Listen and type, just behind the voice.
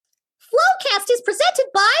is presented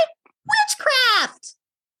by Witchcraft.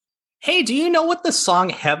 Hey, do you know what the song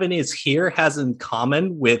Heaven is Here has in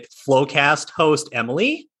common with Flowcast host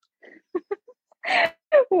Emily?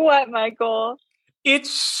 What, Michael?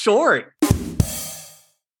 It's short.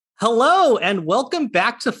 Hello, and welcome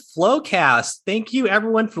back to Flowcast. Thank you,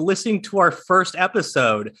 everyone, for listening to our first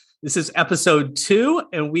episode. This is episode 2,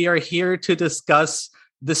 and we are here to discuss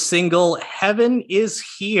the single Heaven is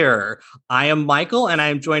Here. I am Michael, and I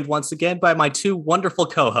am joined once again by my two wonderful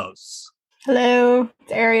co-hosts. Hello,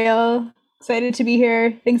 it's Ariel. Excited to be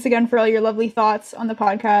here. Thanks again for all your lovely thoughts on the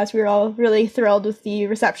podcast. We were all really thrilled with the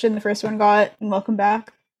reception the first one got, and welcome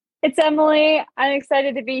back. It's Emily. I'm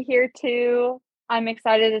excited to be here too. I'm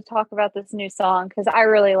excited to talk about this new song because I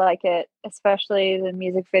really like it, especially the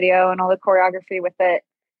music video and all the choreography with it.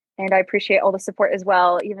 And I appreciate all the support as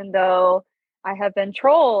well, even though I have been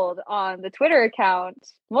trolled on the Twitter account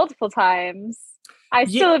multiple times. I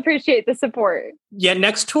still appreciate the support. Yeah,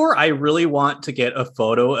 next tour, I really want to get a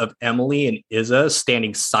photo of Emily and Isa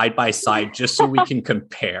standing side by side just so we can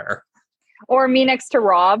compare. Or me next to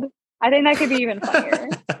Rob. I think that could be even funnier.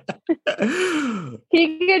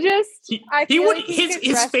 He could just...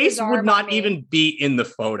 His face would not even be in the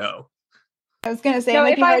photo. I was going to say, it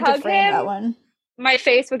might be hard to frame that one. My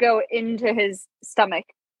face would go into his stomach,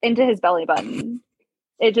 into his belly button.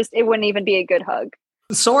 It wouldn't even be a good hug.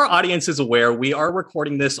 So our audience is aware, we are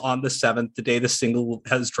recording this on the 7th, the day the single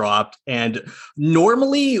has dropped. And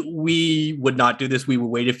normally we would not do this. We would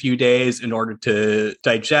wait a few days in order to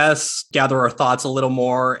digest, gather our thoughts a little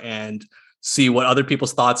more, and see what other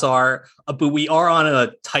people's thoughts are. But we are on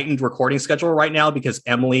a tightened recording schedule right now because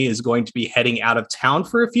Emily is going to be heading out of town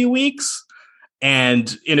for a few weeks.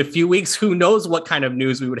 And in a few weeks, who knows what kind of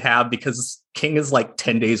news we would have because King is like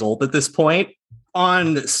 10 days old at this point.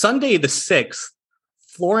 On Sunday the 6th,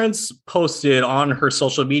 Florence posted on her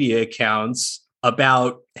social media accounts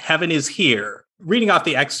about Heaven is Here. Reading off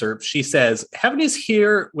the excerpt, she says, Heaven is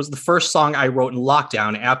Here was the first song I wrote in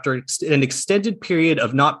lockdown after an extended period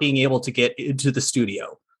of not being able to get into the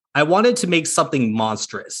studio. I wanted to make something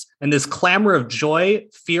monstrous, and this clamor of joy,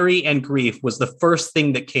 fury, and grief was the first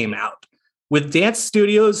thing that came out. With dance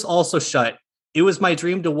studios also shut, it was my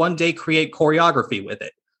dream to one day create choreography with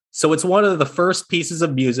it. So it's one of the first pieces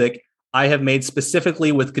of music I have made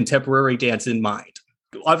specifically with contemporary dance in mind.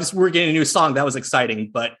 Obviously, we're getting a new song. That was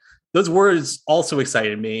exciting, but those words also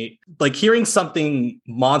excited me. Like hearing something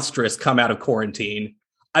monstrous come out of quarantine.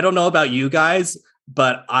 I don't know about you guys,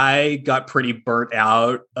 but I got pretty burnt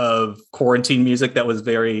out of quarantine music that was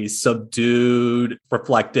very subdued,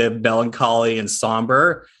 reflective, melancholy, and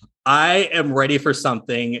somber. I am ready for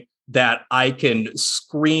something that I can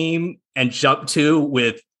scream and jump to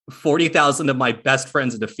with 40,000 of my best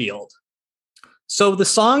friends in the field. So the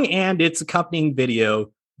song and its accompanying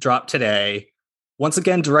video dropped today, once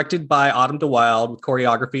again directed by Autumn de Wilde with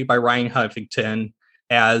choreography by Ryan Huffington,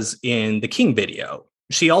 as in the King video.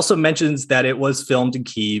 She also mentions that it was filmed in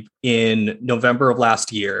Kyiv in November of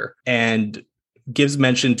last year and gives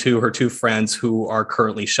mention to her two friends who are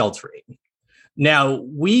currently sheltering. Now,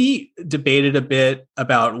 we debated a bit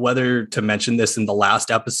about whether to mention this in the last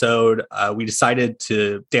episode. We decided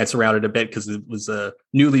to dance around it a bit because it was a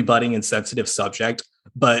newly budding and sensitive subject.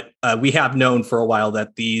 But we have known for a while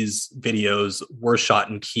that these videos were shot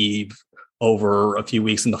in Kyiv over a few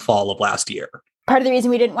weeks in the fall of last year. Part of the reason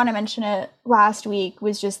we didn't want to mention it last week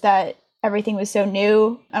was just that everything was so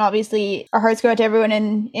new. And obviously, our hearts go out to everyone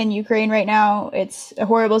in Ukraine right now. It's a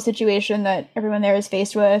horrible situation that everyone there is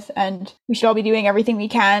faced with. And we should all be doing everything we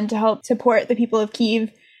can to help support the people of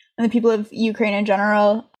Kyiv and the people of Ukraine in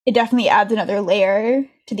general. It definitely adds another layer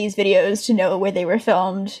to these videos to know where they were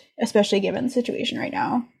filmed, especially given the situation right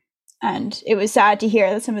now. And it was sad to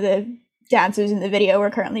hear that some of the dancers in the video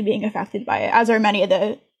were currently being affected by it, as are many of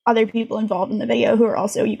the other people involved in the video who are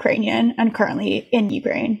also Ukrainian and currently in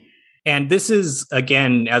Ukraine. And this is,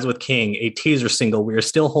 again, as with King, a teaser single. We are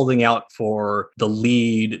still holding out for the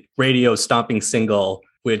lead radio stomping single,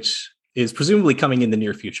 which is presumably coming in the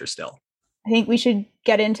near future still. I think we should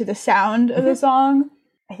get into the sound of the song.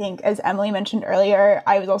 I think, as Emily mentioned earlier,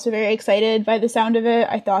 I was also very excited by the sound of it.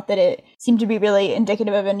 I thought that it seemed to be really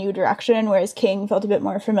indicative of a new direction, whereas King felt a bit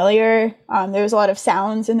more familiar. There was a lot of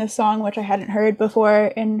sounds in this song, which I hadn't heard before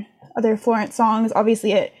in other Florence songs.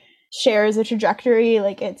 Obviously, it shares a trajectory.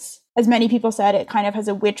 Like it's, as many people said, it kind of has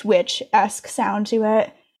a witch-esque sound to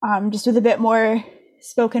it, just with a bit more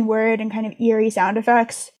spoken word and kind of eerie sound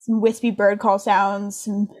effects, some wispy bird call sounds,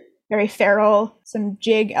 some very feral, some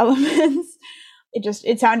jig elements.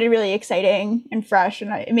 It sounded really exciting and fresh,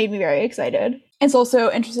 and it made me very excited. It's also,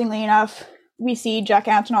 interestingly enough, we see Jack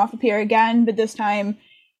Antonoff appear again, but this time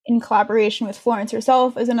in collaboration with Florence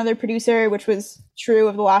herself as another producer, which was true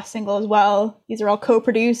of the last single as well. These are all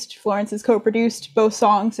co-produced. Florence has co-produced both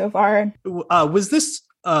songs so far. Was this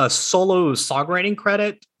a solo songwriting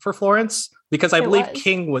credit for Florence? Because I believe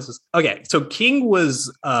King was... Okay, so King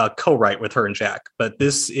was co-write with her and Jack, but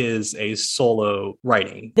this is a solo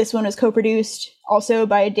writing. This one was co-produced also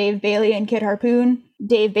by Dave Bailey and Kid Harpoon.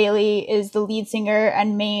 Dave Bailey is the lead singer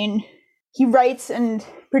and main... He writes and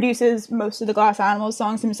produces most of the Glass Animals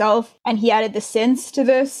songs himself, and he added the synths to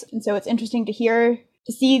this. And so it's interesting to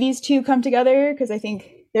see these two come together, because I think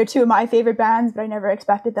they're two of my favorite bands, but I never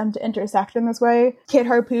expected them to intersect in this way. Kid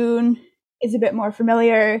Harpoon is a bit more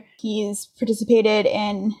familiar. He's participated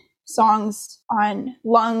in songs on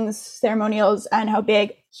Lungs, Ceremonials, and How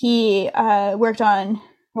Big. He worked on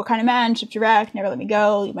What Kind of Man, Ship Direct, Never Let Me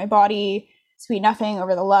Go, Leave My Body, Sweet Nothing,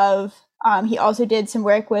 Over the Love. He also did some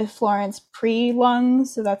work with Florence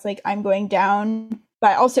pre-Lungs, so that's like I'm Going Down.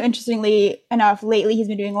 But also, interestingly enough, lately he's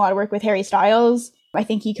been doing a lot of work with Harry Styles. I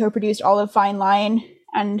think he co-produced all of Fine Line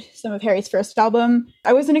and some of Harry's first album.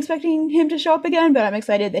 I wasn't expecting him to show up again, but I'm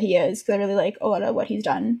excited that he is, because I really like a lot of what he's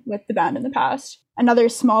done with the band in the past. Another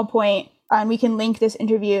small point, and we can link this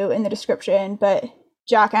interview in the description, but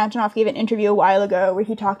Jack Antonoff gave an interview a while ago where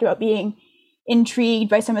he talked about being intrigued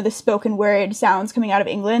by some of the spoken word sounds coming out of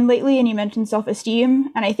England lately, and he mentioned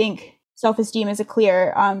Self-Esteem, and I think Self-Esteem is a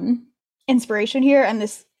clear inspiration here, and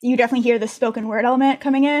this you definitely hear the spoken word element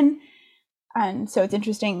coming in, and so it's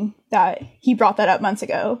interesting that he brought that up months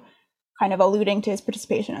ago, kind of alluding to his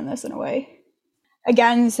participation in this in a way.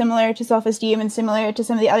 Again, similar to Self-Esteem and similar to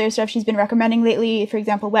some of the other stuff she's been recommending lately, for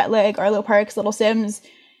example, Wet Leg, Arlo Parks, Little Sims,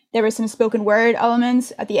 there were some spoken word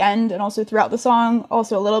elements at the end and also throughout the song,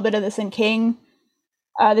 also a little bit of this in King.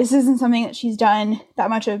 This isn't something that she's done that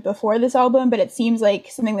much of before this album, but it seems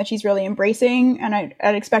like something that she's really embracing, and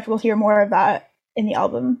I'd expect we'll hear more of that in the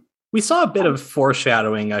album. We saw a bit of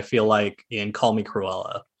foreshadowing, I feel like, in Call Me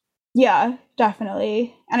Cruella. Yeah,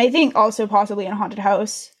 definitely. And I think also possibly in Haunted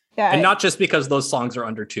House. And not just because those songs are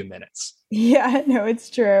under 2 minutes. Yeah, no, it's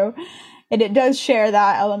true. And it does share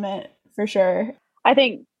that element for sure. I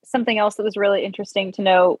think something else that was really interesting to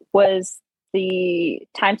note was the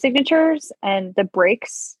time signatures and the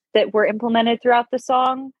breaks that were implemented throughout the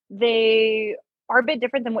song. They are a bit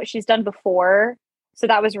different than what she's done before. So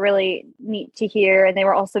that was really neat to hear. And they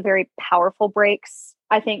were also very powerful breaks.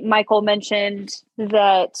 I think Michael mentioned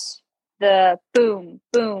that the boom,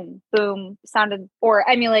 boom, boom sounded or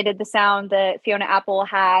emulated the sound that Fiona Apple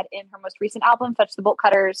had in her most recent album, Fetch the Bolt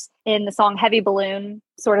Cutters, in the song Heavy Balloon,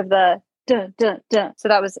 sort of the dun, dun, dun. So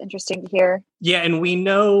that was interesting to hear. Yeah, and we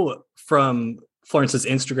know from Florence's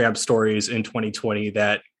Instagram stories in 2020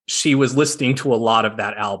 that she was listening to a lot of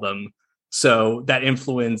that album. So that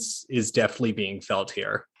influence is definitely being felt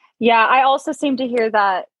here. Yeah, I also seem to hear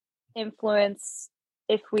that influence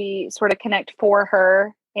if we sort of connect for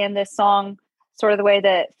her and this song, sort of the way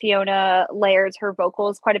that Fiona layers her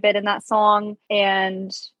vocals quite a bit in that song,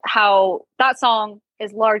 and how that song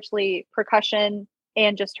is largely percussion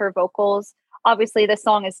and just her vocals. Obviously, the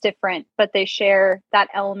song is different, but they share that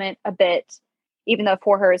element a bit, even though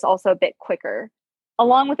For Her is also a bit quicker.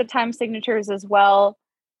 Along with the time signatures as well,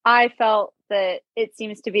 I felt that it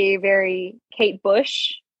seems to be very Kate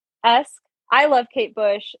Bush-esque. I love Kate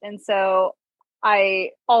Bush, and so I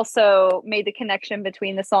also made the connection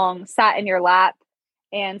between the song Sat in Your Lap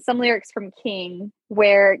and some lyrics from King,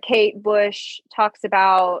 where Kate Bush talks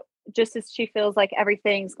about just as she feels like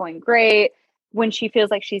everything's going great, when she feels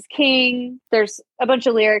like she's king. There's a bunch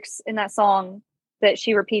of lyrics in that song that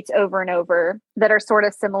she repeats over and over that are sort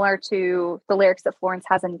of similar to the lyrics that Florence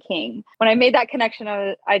has in King. When I made that connection,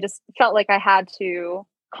 I just felt like I had to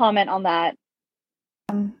comment on that.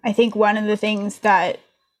 I think one of the things that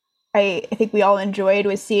I think we all enjoyed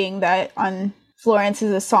was seeing that on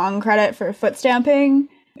Florence's song credit for Foot Stamping.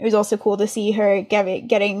 It was also cool to see her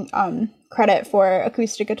getting credit for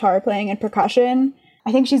acoustic guitar playing and percussion.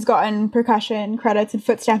 I think she's gotten percussion credits and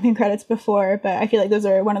foot stamping credits before, but I feel like those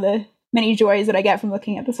are one of the many joys that I get from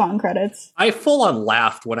looking at the song credits. I full on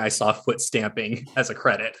laughed when I saw foot stamping as a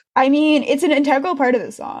credit. I mean, it's an integral part of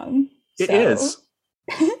the song. It is.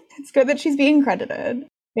 It's good that she's being credited.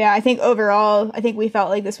 Yeah, I think overall, I think we felt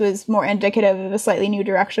like this was more indicative of a slightly new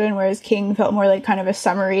direction, whereas King felt more like kind of a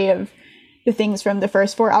summary of the things from the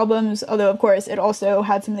first 4 albums, although of course it also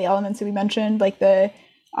had some of the elements that we mentioned, like the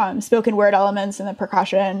spoken word elements and the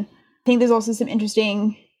percussion. I think there's also some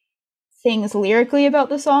interesting things lyrically about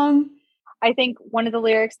the song. I think one of the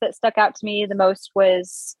lyrics that stuck out to me the most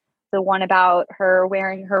was the one about her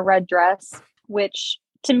wearing her red dress, which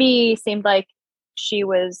to me seemed like she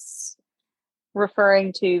was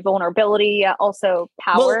referring to vulnerability, also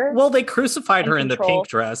power. Well, they crucified and her in the control. pink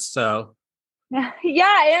dress, so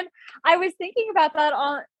Yeah, and I was thinking about that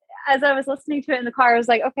as I was listening to it in the car. I was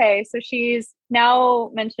like, okay, so she's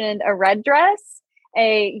now mentioned a red dress,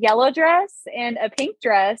 a yellow dress, and a pink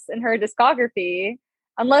dress in her discography.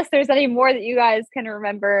 Unless there's any more that you guys can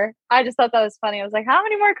remember. I just thought that was funny. I was like, how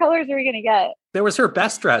many more colors are we going to get? there was her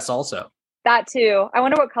best dress also. That too. I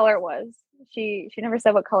wonder what color it was. She never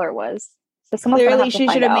said what color it was. So someone's gonna Clearly, have to she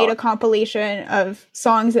find should have made a out. compilation of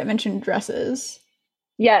songs that mentioned dresses.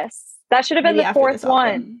 Yes, that should have been Maybe the after fourth this album.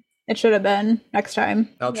 one. It should have been next time.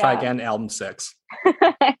 I'll try Yeah. again, album 6.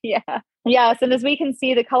 Yeah. Yes. And as we can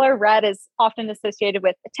see, the color red is often associated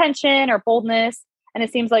with attention or boldness. And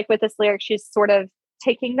it seems like with this lyric, she's sort of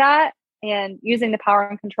taking that and using the power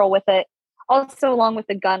and control with it. Also, along with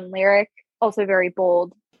the gun lyric, also very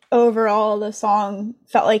bold. Overall, the song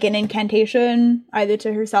felt like an incantation, either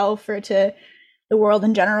to herself or to the world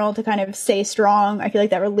in general, to kind of stay strong. I feel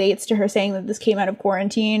like that relates to her saying that this came out of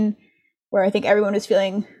quarantine, where I think everyone was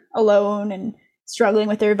feeling alone and struggling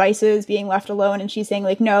with their vices, being left alone. And she's saying,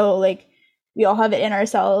 like, no, like, we all have it in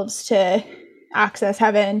ourselves to access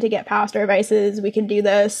heaven, to get past our vices. We can do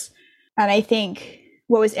this. And I think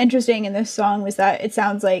what was interesting in this song was that it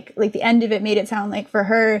sounds like the end of it made it sound like for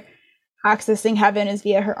her, accessing heaven is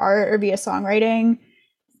via her art or via songwriting.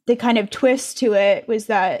 The kind of twist to it was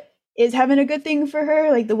that, is heaven a good thing for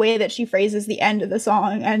her? Like the way that she phrases the end of the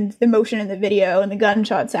song and the motion in the video and the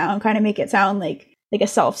gunshot sound kind of make it sound like a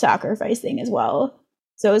self-sacrifice thing as well.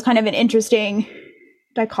 So it was kind of an interesting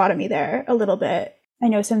dichotomy there a little bit. I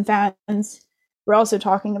know some fans were also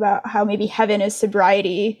talking about how maybe heaven is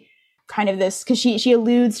sobriety, kind of this, because she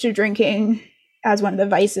alludes to drinking as one of the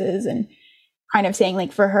vices and kind of saying,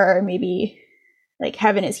 like, for her, maybe like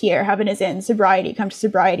heaven is here, heaven is in sobriety, come to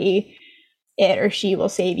sobriety, it or she will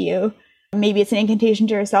save you. Maybe it's an incantation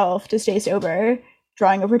to herself to stay sober,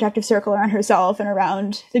 drawing a protective circle around herself and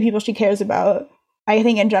around the people she cares about. I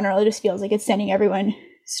think in general, it just feels like it's sending everyone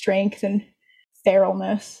strength and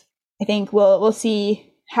feralness. I think we'll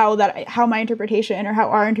see how my interpretation or how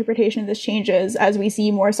our interpretation of this changes as we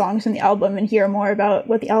see more songs from the album and hear more about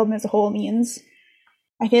what the album as a whole means.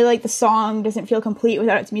 I feel like the song doesn't feel complete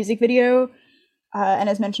without its music video. And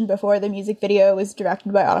as mentioned before, the music video was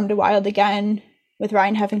directed by Autumn de Wilde again, with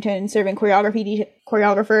Ryan Heffington serving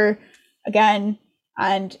choreographer again.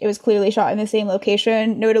 And it was clearly shot in the same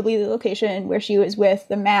location, notably the location where she was with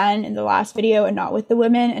the man in the last video and not with the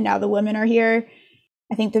women. And now the women are here.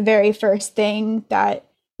 I think the very first thing that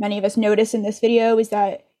many of us noticed in this video is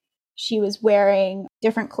that she was wearing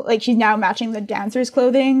different, like she's now matching the dancer's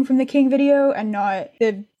clothing from the King video and not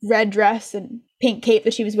the red dress and pink cape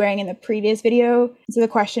that she was wearing in the previous video. So the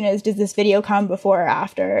question is, does this video come before or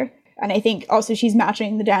after? And I think also she's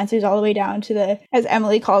matching the dancers all the way down to the, as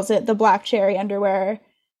Emily calls it, the black cherry underwear.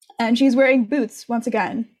 And she's wearing boots, once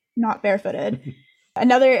again, not barefooted.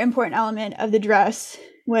 Another important element of the dress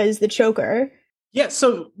was the choker. Yeah,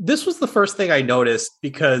 so this was the first thing I noticed,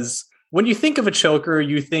 because when you think of a choker,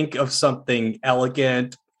 you think of something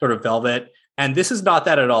elegant, sort of velvet, and this is not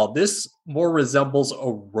that at all. This more resembles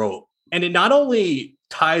a rope. And it not only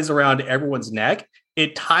ties around everyone's neck,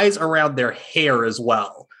 it ties around their hair as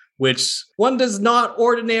well, which one does not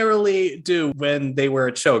ordinarily do when they wear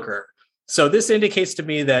a choker. So this indicates to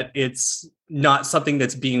me that it's not something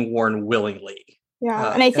that's being worn willingly.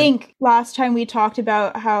 Yeah, and I think last time I talked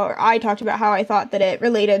about how I thought that it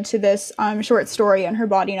related to this short story on Her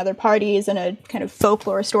Body and Other Parties, and a kind of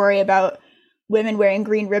folklore story about women wearing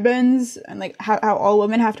green ribbons and like how all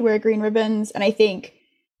women have to wear green ribbons. And I think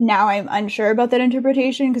now I'm unsure about that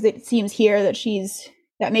interpretation, because it seems here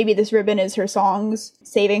that maybe this ribbon is her songs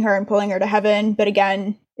saving her and pulling her to heaven. But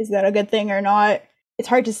again, is that a good thing or not? It's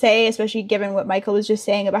hard to say, especially given what Michael was just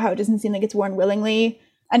saying about how it doesn't seem like it's worn willingly.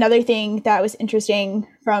 Another thing that was interesting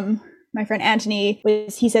from my friend Anthony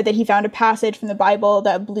was he said that he found a passage from the Bible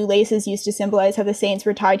that blue laces used to symbolize how the saints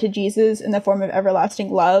were tied to Jesus in the form of everlasting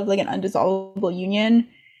love, like an undissoluble union.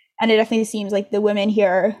 And it definitely seems like the women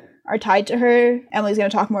here are tied to her. Emily's going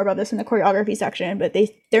to talk more about this in the choreography section, but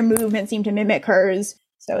their movements seem to mimic hers.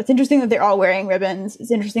 So it's interesting that they're all wearing ribbons.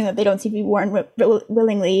 It's interesting that they don't seem to be worn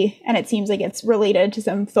willingly, and it seems like it's related to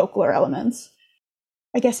some folklore elements.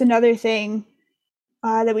 I guess another thing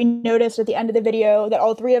that we noticed at the end of the video that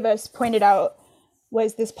all three of us pointed out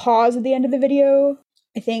was this pause at the end of the video.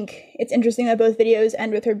 I think it's interesting that both videos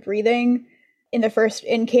end with her breathing. In the first,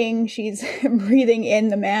 in King, she's breathing in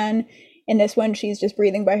the man. In this one, she's just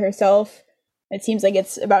breathing by herself. It seems like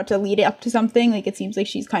it's about to lead up to something. Like, it seems like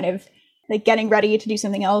she's kind of like getting ready to do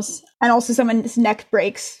something else. And also someone's neck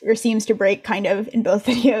breaks or seems to break kind of in both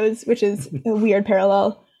videos, which is a weird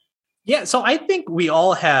parallel. Yeah, so I think we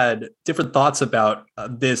all had different thoughts about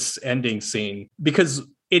this ending scene because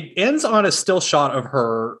it ends on a still shot of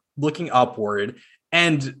her looking upward.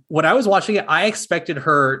 And when I was watching it, I expected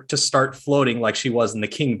her to start floating like she was in the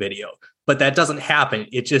King video, but that doesn't happen.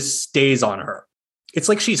 It just stays on her. It's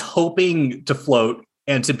like she's hoping to float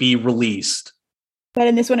and to be released. But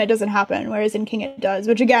in this one, it doesn't happen, whereas in King it does,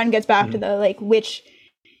 which again gets back to the like, which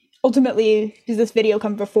ultimately does this video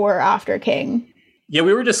come before or after King? Yeah,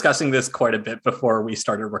 we were discussing this quite a bit before we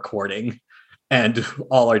started recording and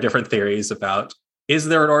all our different theories about, is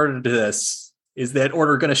there an order to this? Is that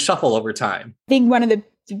order going to shuffle over time? I think one of the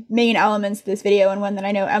main elements of this video, and one that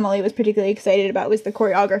I know Emily was particularly excited about, was the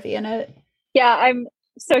choreography in it. Yeah, I'm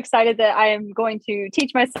so excited that I am going to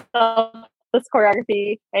teach myself this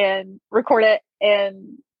choreography and record it.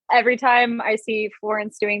 And every time I see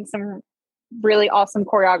Florence doing some really awesome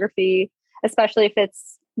choreography, especially if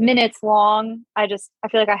it's minutes long, I feel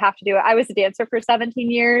like I have to do it. I was a dancer for 17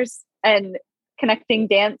 years, and connecting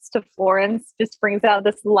dance to Florence just brings out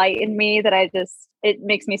this light in me that it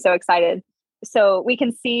makes me so excited. So we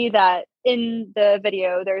can see that in the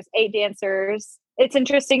video, there's 8 dancers. It's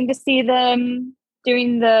interesting to see them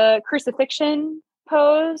doing the crucifixion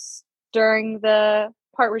pose during the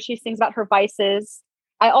part where she sings about her vices.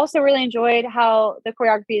 I also really enjoyed how the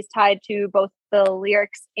choreography is tied to both the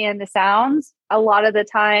lyrics and the sounds. A lot of the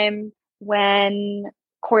time when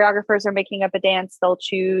choreographers are making up a dance, they'll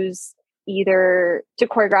choose either to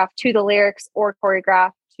choreograph to the lyrics or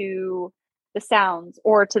choreograph to the sounds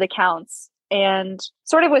or to the counts. And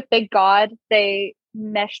sort of with Big God, they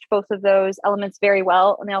meshed both of those elements very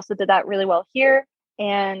well. And they also did that really well here.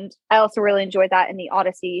 And I also really enjoyed that in the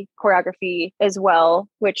Odyssey choreography as well,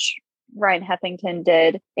 which Ryan Heffington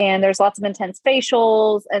did. And there's lots of intense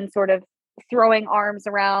facials and sort of throwing arms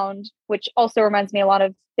around, which also reminds me a lot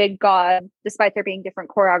of Big God, despite there being different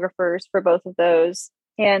choreographers for both of those.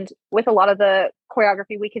 And with a lot of the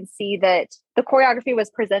choreography, we can see that the choreography was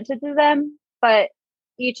presented to them, but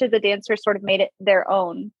each of the dancers sort of made it their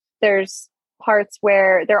own. There's parts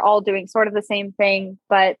where they're all doing sort of the same thing,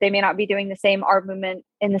 but they may not be doing the same arm movement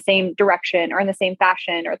in the same direction or in the same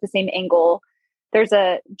fashion or at the same angle. There's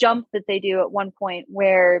a jump that they do at one point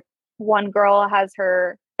where one girl has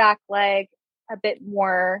her back leg a bit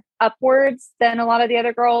more upwards than a lot of the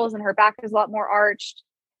other girls, and her back is a lot more arched.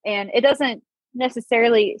 And it doesn't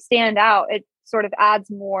necessarily stand out. It sort of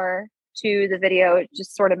adds more to the video. It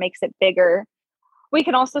just sort of makes it bigger. We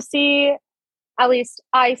can also see, at least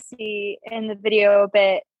I see in the video a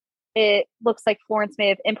bit, it looks like Florence may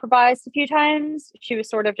have improvised a few times. She was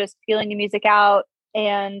sort of just feeling the music out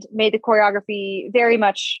and made the choreography very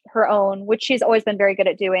much her own, which she's always been very good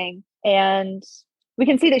at doing. And we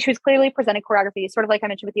can see that she was clearly presenting choreography, sort of like I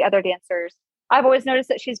mentioned with the other dancers. I've always noticed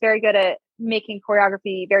that she's very good at making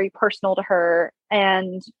choreography very personal to her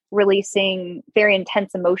and releasing very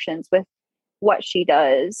intense emotions with what she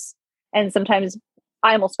does. And sometimes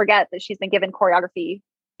I almost forget that she's been given choreography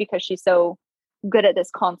because she's so good at this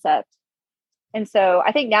concept. And so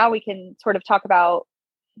I think now we can sort of talk about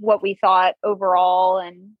what we thought overall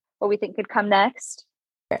and what we think could come next.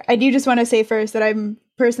 I do just want to say first that I'm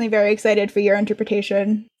personally very excited for your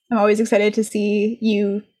interpretation. I'm always excited to see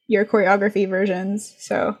your choreography versions.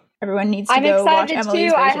 So everyone needs to go watch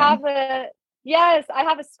Emily's version. I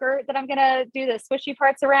have a skirt that I'm going to do the swishy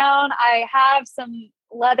parts around. I have some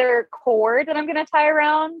leather cord that I'm going to tie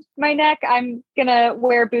around my neck. I'm going to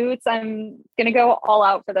wear boots. I'm going to go all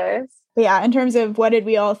out for this. But yeah, in terms of what did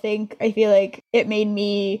we all think, I feel like it made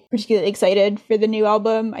me particularly excited for the new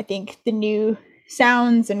album. I think the new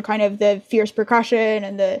sounds and kind of the fierce percussion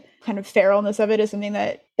and the kind of feralness of it is something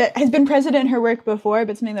that has been present in her work before,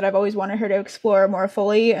 but something that I've always wanted her to explore more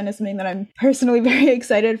fully, and is something that I'm personally very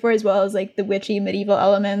excited for, as well as like the witchy medieval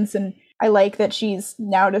elements. And I like that she's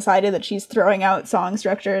now decided that she's throwing out song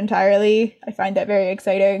structure entirely. I find that very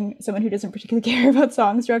exciting. Someone who doesn't particularly care about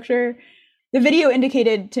song structure. The video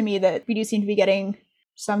indicated to me that we do seem to be getting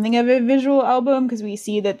something of a visual album, because we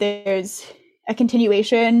see that there's a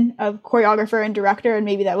continuation of choreographer and director, and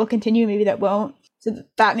maybe that will continue, maybe that won't. So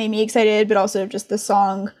that made me excited, but also just the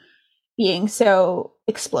song being so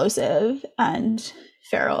explosive and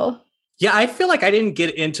feral. Yeah, I feel like I didn't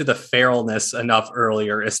get into the feralness enough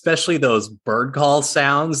earlier, especially those bird call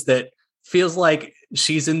sounds that feels like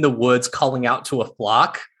she's in the woods calling out to a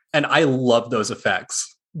flock. And I love those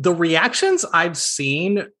effects. The reactions I've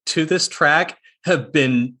seen to this track have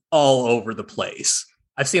been all over the place.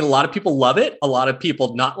 I've seen a lot of people love it, a lot of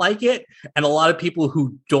people not like it, and a lot of people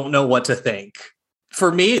who don't know what to think.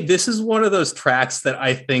 For me, this is one of those tracks that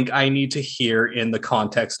I think I need to hear in the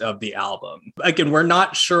context of the album. Again, we're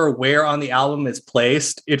not sure where on the album it's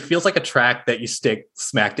placed. It feels like a track that you stick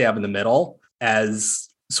smack dab in the middle as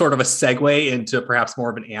sort of a segue into perhaps more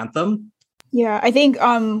of an anthem. Yeah, I think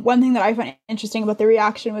one thing that I found interesting about the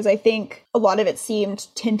reaction was I think a lot of it seemed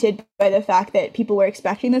tinted by the fact that people were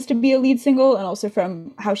expecting this to be a lead single, and also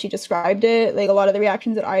from how she described it. Like, a lot of the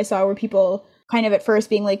reactions that I saw were people kind of at first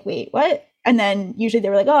being like, wait, what? And then usually they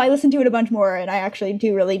were like, oh, I listened to it a bunch more, and I actually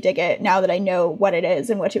do really dig it now that I know what it is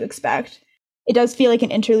and what to expect. It does feel like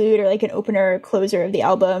an interlude or like an opener or closer of the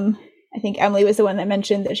album. I think Emily was the one that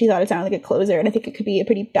mentioned that she thought it sounded like a closer, and I think it could be a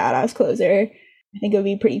pretty badass closer. I think it would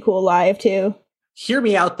be pretty cool live, too. Hear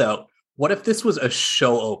me out, though. What if this was a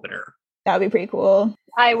show opener? That would be pretty cool.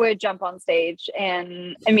 I would jump on stage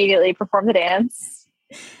and immediately perform the dance.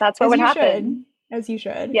 That's what would happen. As you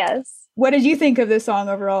should. Yes. What did you think of this song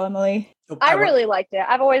overall, Emily? I really liked it.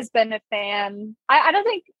 I've always been a fan. I don't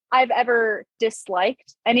think I've ever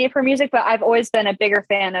disliked any of her music, but I've always been a bigger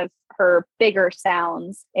fan of her bigger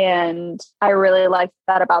sounds. And I really liked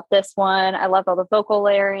that about this one. I loved all the vocal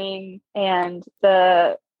layering and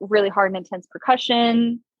the really hard and intense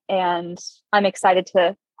percussion. And I'm excited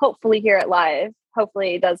to hopefully hear it live.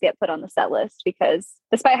 Hopefully it does get put on the set list, because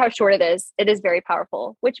despite how short it is very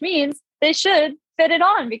powerful, which means they should fit it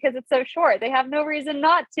on because it's so short. They have no reason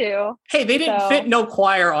not to. Hey, they didn't fit No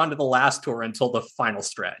Choir onto the last tour until the final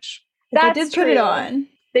stretch. They did put it on.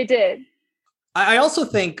 They did. I also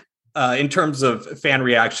think in terms of fan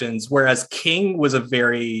reactions, whereas King was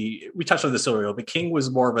we touched on this earlier, but King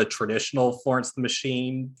was more of a traditional Florence the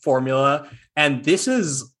Machine formula. And this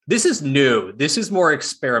is new. This is more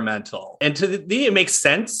experimental. And to me, it makes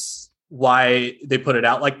sense why they put it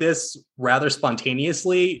out like this rather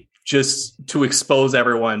spontaneously, just to expose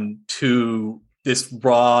everyone to this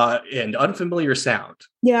raw and unfamiliar sound.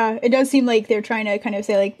 Yeah, it does seem like they're trying to kind of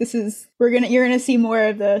say, like, you're gonna see more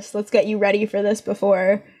of this. Let's get you ready for this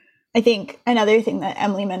before. I think another thing that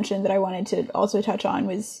Emily mentioned that I wanted to also touch on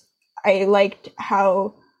was I liked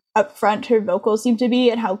how upfront her vocals seemed to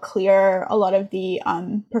be and how clear a lot of the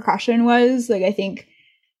percussion was. Like, I think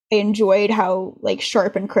I enjoyed how like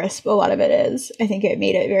sharp and crisp a lot of it is. I think it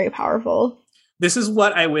made it very powerful. This is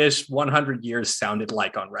what I wish 100 Years sounded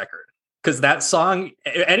like on record. Because that song,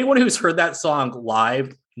 anyone who's heard that song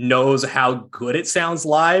live knows how good it sounds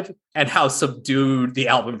live and how subdued the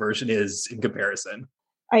album version is in comparison.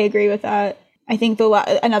 I agree with that. I think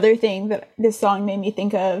another thing that this song made me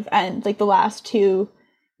think of, and like the last two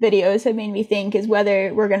videos have made me think, is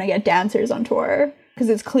whether we're going to get dancers on tour. Because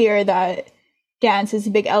it's clear that dance is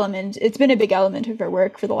a big element. It's been a big element of her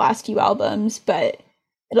work for the last few albums, but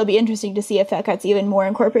it'll be interesting to see if that gets even more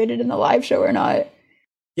incorporated in the live show or not.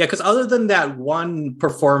 Yeah, because other than that one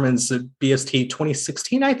performance at BST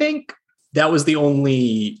 2016, I think, that was the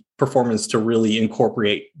only performance to really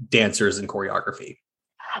incorporate dancers and choreography.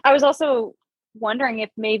 I was also wondering if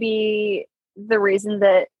maybe the reason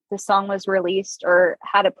that the song was released or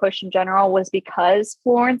had a push in general was because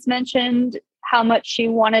Florence mentioned how much she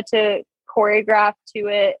wanted to choreograph to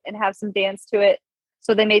it and have some dance to it.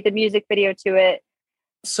 So they made the music video to it.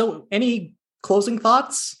 So any closing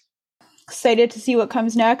thoughts? Excited to see what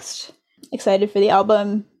comes next. Excited for the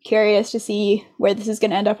album. Curious to see where this is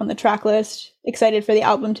going to end up on the track list. Excited for the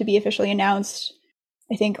album to be officially announced.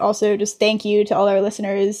 I think also just thank you to all our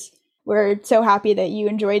listeners. We're so happy that you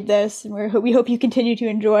enjoyed this, and we hope you continue to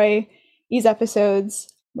enjoy these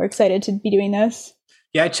episodes. We're excited to be doing this.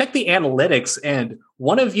 Yeah, I checked the analytics, and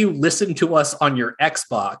one of you listened to us on your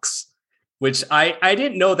Xbox, which I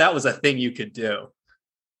didn't know that was a thing you could do.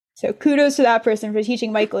 So kudos to that person for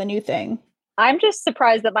teaching Michael a new thing. I'm just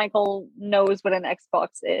surprised that Michael knows what an Xbox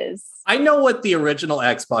is. I know what the original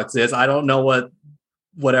Xbox is. I don't know what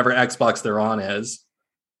whatever Xbox they're on is.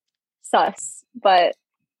 Sus, but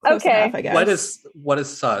Close okay. enough, I guess. What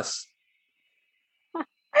is sus?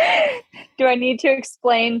 Do I need to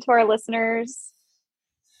explain to our listeners?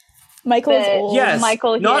 Michael's old. Yes.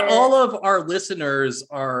 Michael not here. all of our listeners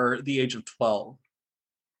are the age of 12.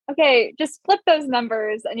 Okay, just flip those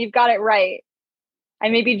numbers and you've got it right. I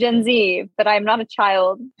may be Gen Z, but I'm not a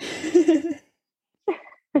child.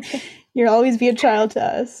 You'll always be a child to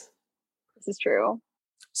us. This is true.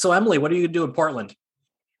 So Emily, what are you going to do in Portland?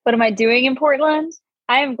 What am I doing in Portland?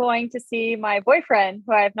 I am going to see my boyfriend,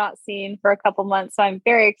 who I have not seen for a couple months, so I'm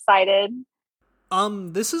very excited.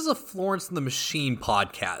 This is a Florence and the Machine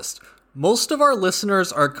podcast. Most of our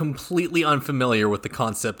listeners are completely unfamiliar with the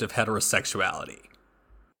concept of heterosexuality.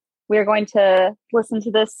 We are going to listen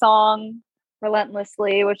to this song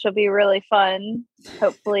relentlessly, which will be really fun.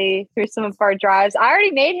 Hopefully through some of our drives. I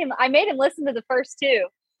made him listen to the first two.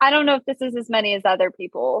 I don't know if this is as many as other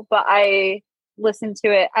people, but I listened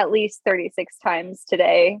to it at least 36 times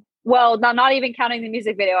today. Well, not even counting the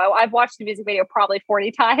music video. I've watched the music video probably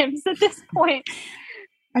 40 times at this point.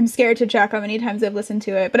 I'm scared to check how many times I've listened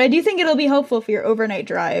to it, but I do think it'll be helpful for your overnight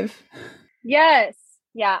drive. Yes.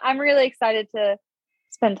 Yeah, I'm really excited to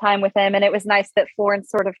spend time with him. And it was nice that Florence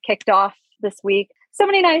sort of kicked off this week. So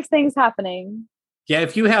many nice things happening. Yeah,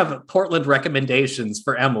 if you have Portland recommendations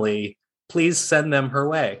for Emily, please send them her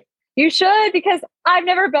way. You should, because I've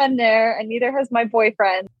never been there and neither has my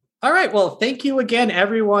boyfriend. All right. Well, thank you again,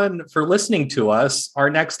 everyone, for listening to us. Our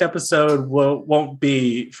next episode won't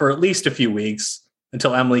be for at least a few weeks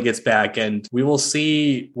until Emily gets back, and we will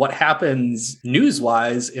see what happens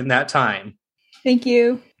news-wise in that time. Thank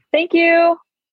you. Thank you.